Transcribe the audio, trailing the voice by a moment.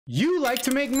You like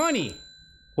to make money.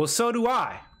 Well, so do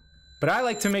I. But I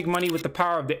like to make money with the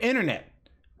power of the internet,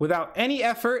 without any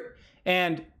effort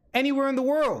and anywhere in the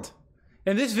world.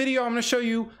 In this video, I'm gonna show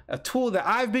you a tool that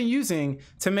I've been using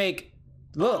to make,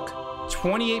 look,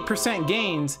 28%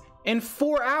 gains in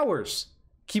 4 hours.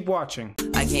 Keep watching.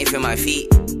 I can't feel my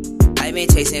feet. I've been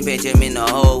chasing Benjamin the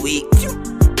whole week.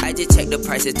 I just checked the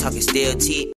prices, talking still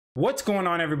cheap. What's going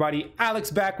on, everybody?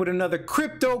 Alex back with another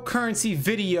cryptocurrency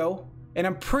video, and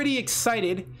I'm pretty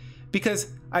excited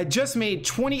because I just made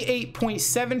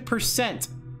 28.7%.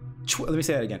 Let me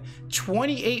say that again.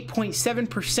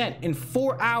 28.7% in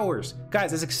 4 hours.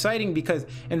 Guys, that's exciting because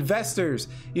investors,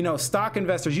 stock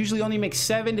investors usually only make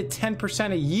 7 to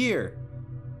 10% a year.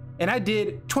 And I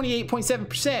did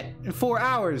 28.7% in 4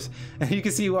 hours. And you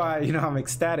can see why, I'm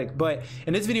ecstatic. But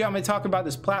in this video, I'm gonna talk about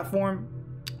this platform.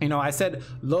 I said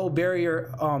low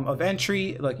barrier of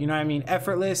entry, like,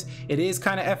 effortless. It is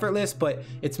kind of effortless, but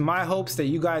it's my hopes that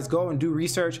you guys go and do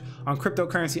research on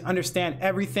cryptocurrency, understand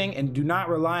everything, and do not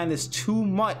rely on this too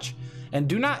much. And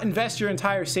do not invest your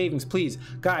entire savings, please.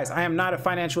 Guys, I am not a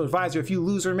financial advisor. If you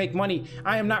lose or make money,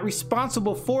 I am not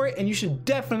responsible for it, and you should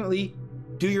definitely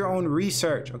do your own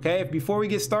research, okay? Before we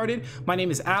get started, my name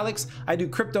is Alex. I do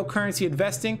cryptocurrency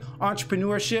investing,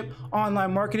 entrepreneurship,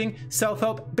 online marketing,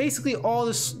 self-help, basically all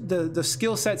the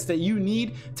skill sets that you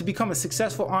need to become a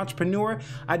successful entrepreneur.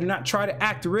 I do not try to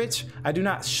act rich. I do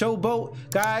not showboat.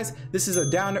 Guys, this is a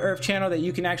down-to-earth channel that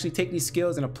you can actually take these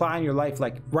skills and apply in your life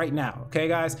like right now, okay,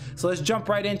 guys? So let's jump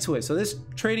right into it. So this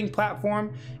trading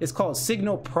platform is called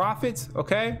Signal Profits,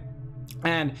 okay?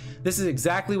 And this is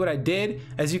exactly what I did.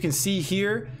 As you can see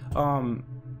here,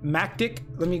 Mactic,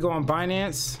 let me go on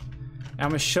Binance. I'm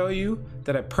gonna show you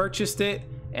that I purchased it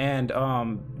and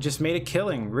just made a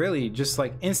killing, really, just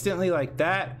like instantly like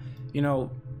that.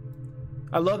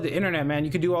 I love the internet, man. You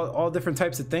can do all different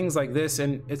types of things like this,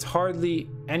 and it's hardly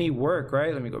any work,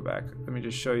 right? Let me go back. Let me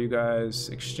just show you guys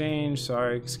exchange.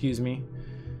 Sorry, excuse me.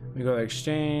 Let me go to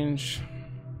exchange.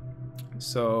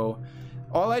 So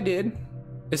all I did,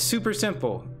 it's super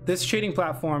simple. This trading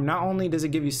platform, not only does it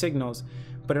give you signals,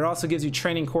 but it also gives you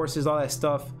training courses, all that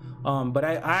stuff. But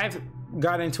I've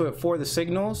got into it for the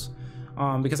signals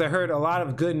because I heard a lot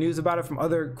of good news about it from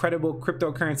other credible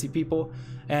cryptocurrency people.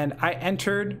 And I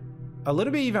entered a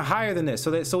little bit even higher than this.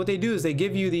 So what they do is they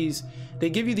give you these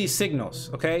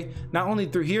signals, okay? Not only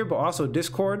through here, but also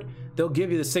Discord, they'll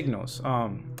give you the signals.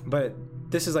 But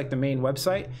this is like the main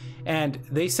website. And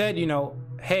they said,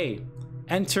 hey,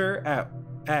 enter at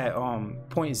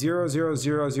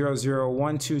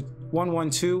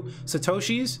 0.000000112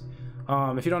 satoshis.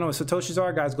 If you don't know what satoshis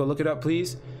are, guys, go look it up,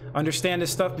 please. Understand this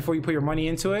stuff before you put your money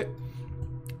into it.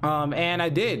 And I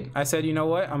did. I said, you know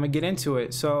what, I'm gonna get into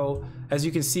it. So as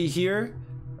you can see here,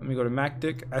 let me go to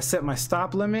Mactic. I set my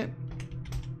stop limit.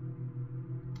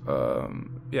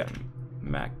 Yeah,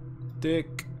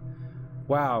 Mactic.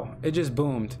 Wow, it just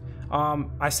boomed.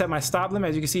 I set my stop limit.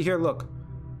 As you can see here, look,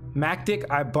 Mactic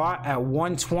I bought at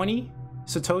 120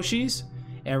 satoshis,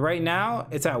 and right now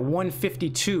it's at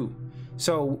 152.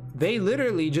 So they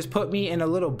literally just put me in a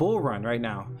little bull run right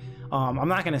now. I'm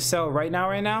not gonna sell right now.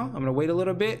 I'm gonna wait a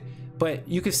little bit, but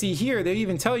you can see here they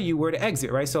even tell you where to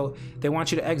exit, right? So they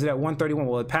want you to exit at 131.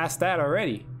 Well, it passed that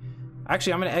already.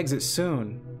 Actually, I'm gonna exit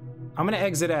soon. I'm gonna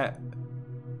exit at,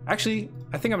 actually,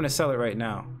 I think I'm gonna sell it right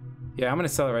now. Yeah, I'm gonna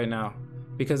sell it right now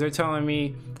because they're telling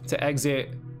me to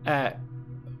exit at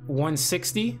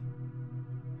 160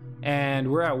 and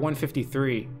we're at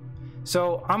 153.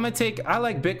 So I'm gonna take, I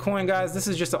like Bitcoin, guys. This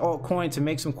is just an altcoin to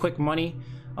make some quick money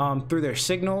through their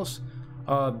signals.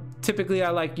 Typically I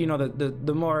like,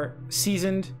 the more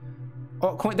seasoned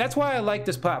altcoin. That's why I like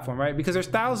this platform, right? Because there's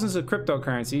thousands of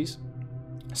cryptocurrencies,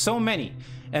 so many,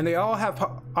 and they all have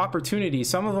opportunities.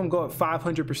 Some of them go up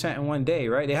 500% in one day,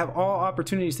 right? They have all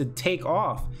opportunities to take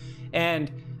off, and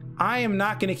I am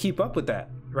not gonna keep up with that.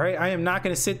 Right? I am not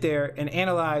going to sit there and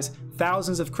analyze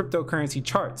thousands of cryptocurrency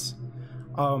charts.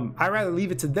 I'd rather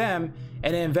leave it to them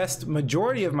and invest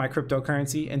majority of my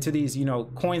cryptocurrency into these,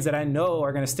 coins that I know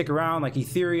are going to stick around, like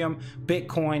Ethereum,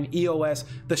 Bitcoin, EOS,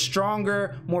 the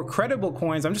stronger, more credible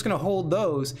coins. I'm just going to hold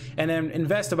those and then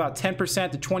invest about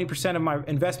 10% to 20% of my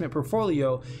investment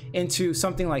portfolio into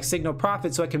something like Signal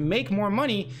Profit so I can make more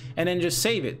money and then just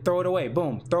save it, throw it away,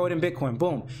 boom, throw it in Bitcoin,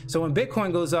 boom. So when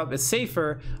Bitcoin goes up, it's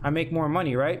safer, I make more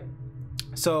money, right?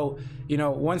 So,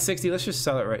 160, let's just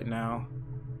sell it right now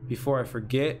before I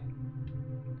forget.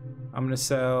 I'm gonna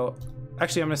sell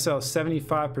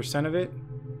 75% of it.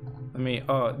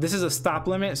 This is a stop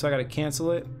limit, so I gotta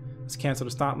cancel it. Let's cancel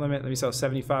the stop limit. Let me sell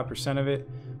 75% of it.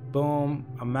 Boom,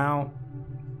 amount.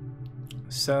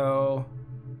 So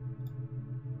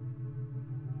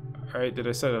All right, did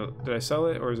I sell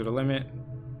it, or is it a limit?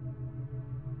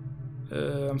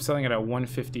 I'm selling it at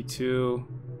 152.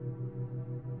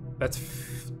 I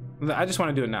just want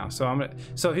to do it now. So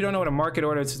if you don't know what a market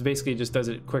order is, basically it just does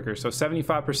it quicker. So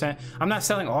 75%. I'm not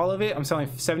selling all of it. I'm selling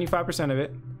 75% of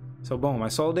it. So boom, I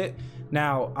sold it.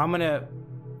 Now I'm gonna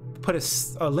put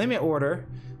a limit order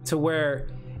to where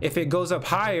if it goes up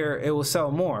higher, it will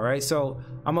sell more, right? So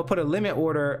I'm gonna put a limit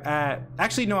order at,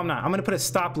 actually no, I'm not. I'm gonna put a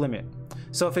stop limit.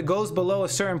 So if it goes below a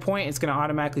certain point, it's gonna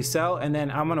automatically sell, and then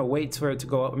I'm gonna wait for it to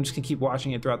go up. I'm just gonna keep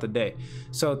watching it throughout the day.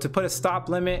 So to put a stop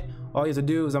limit, all you have to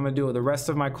do is I'm gonna do with the rest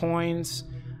of my coins.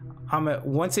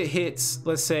 Once it hits,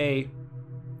 let's say,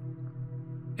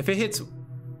 if it hits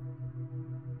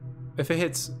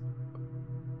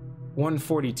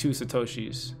 142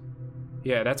 Satoshis,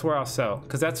 yeah, that's where I'll sell.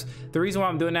 Because that's the reason why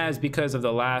I'm doing that is because of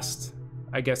the last,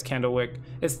 I guess, candle wick.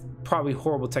 It's probably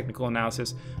horrible technical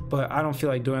analysis, but I don't feel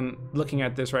like looking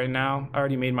at this right now. I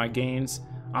already made my gains.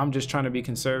 I'm just trying to be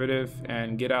conservative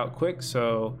and get out quick.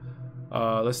 So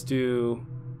let's do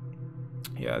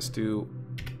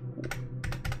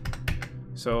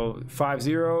 5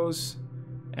 zeros,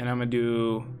 and I'm gonna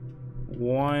do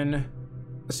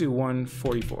let's do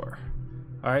 144.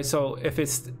 All right, so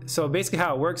basically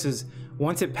how it works is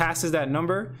once it passes that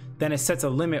number, then it sets a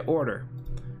limit order.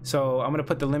 So I'm gonna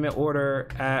put the limit order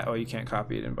at, oh, you can't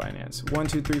copy it in Binance. 1,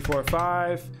 2, 3, 4,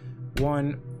 5,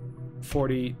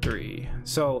 143.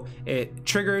 So it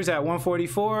triggers at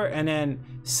 144 and then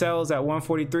sells at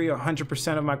 143.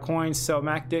 100% of my coins sell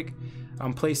MACD.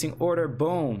 I'm placing order,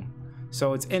 boom.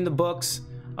 So it's in the books.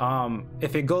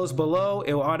 If it goes below,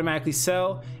 it will automatically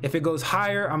sell. If it goes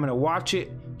higher, I'm gonna watch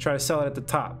it, try to sell it at the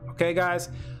top. Okay, guys.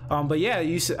 But yeah,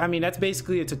 I mean, that's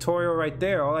basically a tutorial right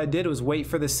there. All I did was wait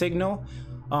for the signal.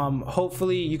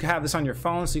 Hopefully you can have this on your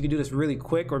phone so you can do this really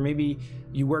quick, or maybe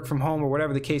you work from home or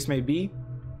whatever the case may be,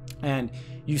 and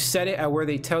you set it at where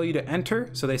they tell you to enter.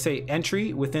 So they say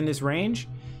entry within this range,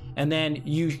 and then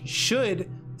you should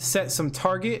set some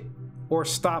target or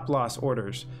stop loss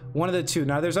orders, one of the two.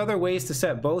 Now there's other ways to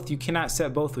set both. You cannot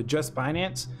set both with just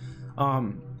Binance,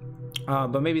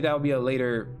 but maybe that will be a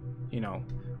later, a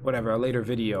later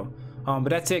video. But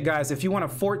that's it, guys. If you want a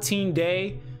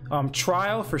 14-day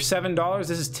trial for $7,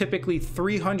 this is typically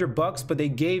 $300, but they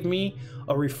gave me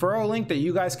a referral link that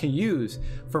you guys can use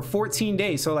for 14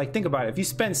 days. So like, think about it. If you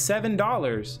spend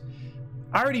 $7,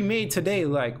 I already made today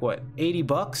like what,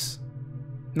 $80,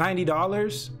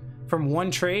 $90 from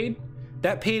one trade.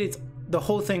 That paid the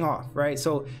whole thing off, right?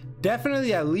 So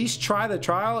definitely at least try the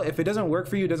trial. If it doesn't work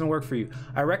for you, it doesn't work for you.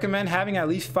 I recommend having at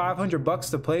least $500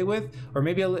 to play with, or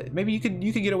maybe you could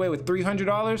get away with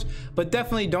 $300, but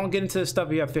definitely don't get into this stuff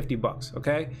if you have $50.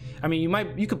 Okay, I mean,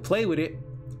 you could play with it,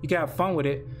 you can have fun with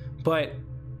it, but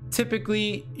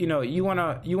typically, you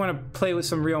wanna play with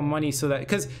some real money, so that,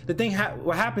 because the thing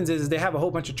what happens is they have a whole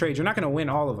bunch of trades. You're not gonna win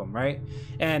all of them, right?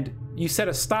 And you set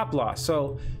a stop loss.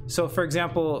 So for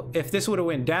example, if this would have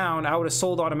went down, I would have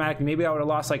sold automatically. Maybe I would have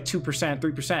lost like 2%,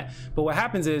 3%. But what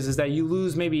happens is that you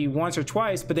lose maybe once or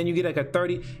twice, but then you get like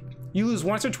you lose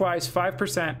once or twice,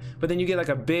 5%, but then you get like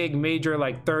a big major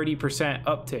like 30%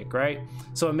 uptick, right?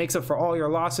 So it makes up for all your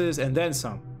losses and then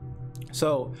some.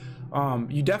 So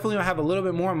you definitely have a little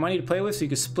bit more money to play with, so you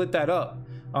can split that up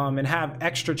and have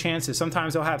extra chances.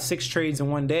 Sometimes they'll have 6 trades in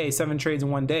one day, 7 trades in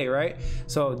one day, right?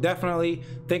 So definitely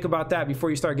think about that before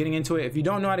you start getting into it. If you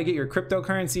don't know how to get your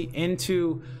cryptocurrency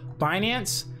into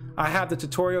Binance, I have the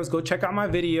tutorials. Go check out my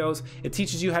videos. It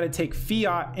teaches you how to take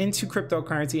fiat into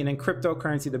cryptocurrency, and then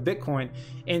cryptocurrency, the Bitcoin,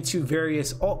 into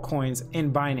various altcoins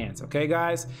in Binance. Okay,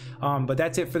 guys? But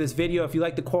that's it for this video. If you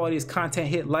like the quality of this content,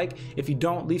 hit like. If you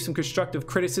don't, leave some constructive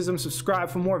criticism. Subscribe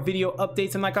for more video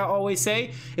updates. And like I always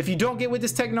say, if you don't get with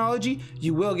this technology,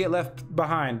 you will get left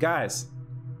behind. Guys,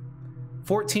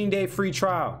 14-day free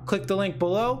trial. Click the link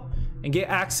below and get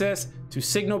access to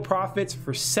Signal Profits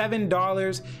for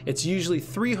 $7. It's usually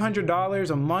 $300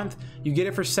 a month. You get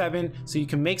it for $7, so you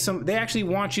can make some. They actually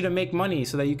want you to make money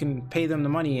so that you can pay them the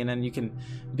money, and then you can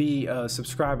be a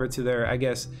subscriber to their, I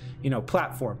guess,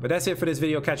 platform. But that's it for this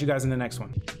video. Catch you guys in the next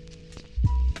one.